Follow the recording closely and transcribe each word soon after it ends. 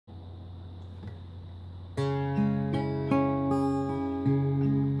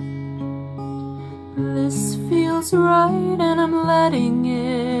was right and I'm letting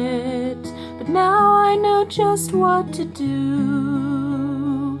it, but now I know just what to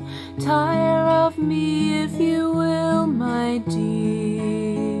do. Tire of me if you will, my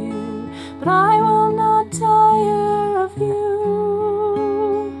dear, but I will not tire of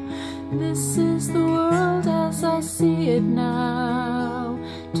you. This is the world as I see it now.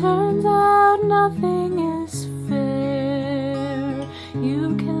 Turns out nothing is fair.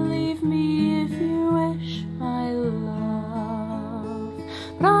 You can leave me if you wish, my love,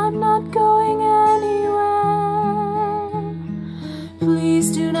 but I'm not going anywhere.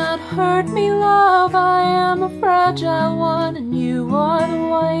 Please do not hurt me, love. I am a fragile one, and you are the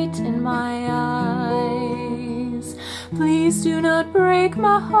white in my eyes. Please do not break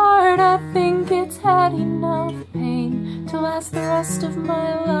my heart. I think it's had enough pain to last the rest of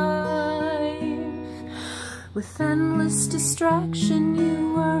my life. With endless distraction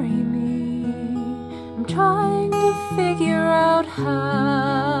you worry me. I'm trying to figure out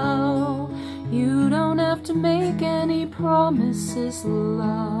how. You don't have to make any promises,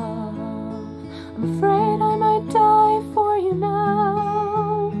 love. I'm afraid I might die for you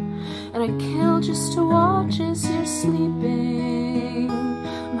now, and I'd kill just to watch as you're sleeping.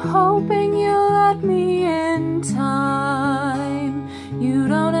 I'm hoping you'll let me in time. You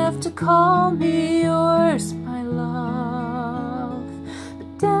don't have to call me yours, my love,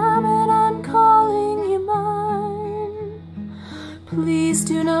 but damn it, I'm calling you mine. Please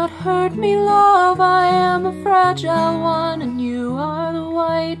do not hurt me, love. I am a fragile one, and you are the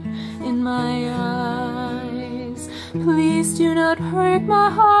white in my eyes. Please do not hurt my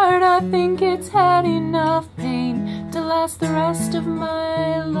heart. I think it's had enough pain to last the rest of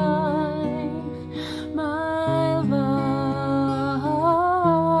my life.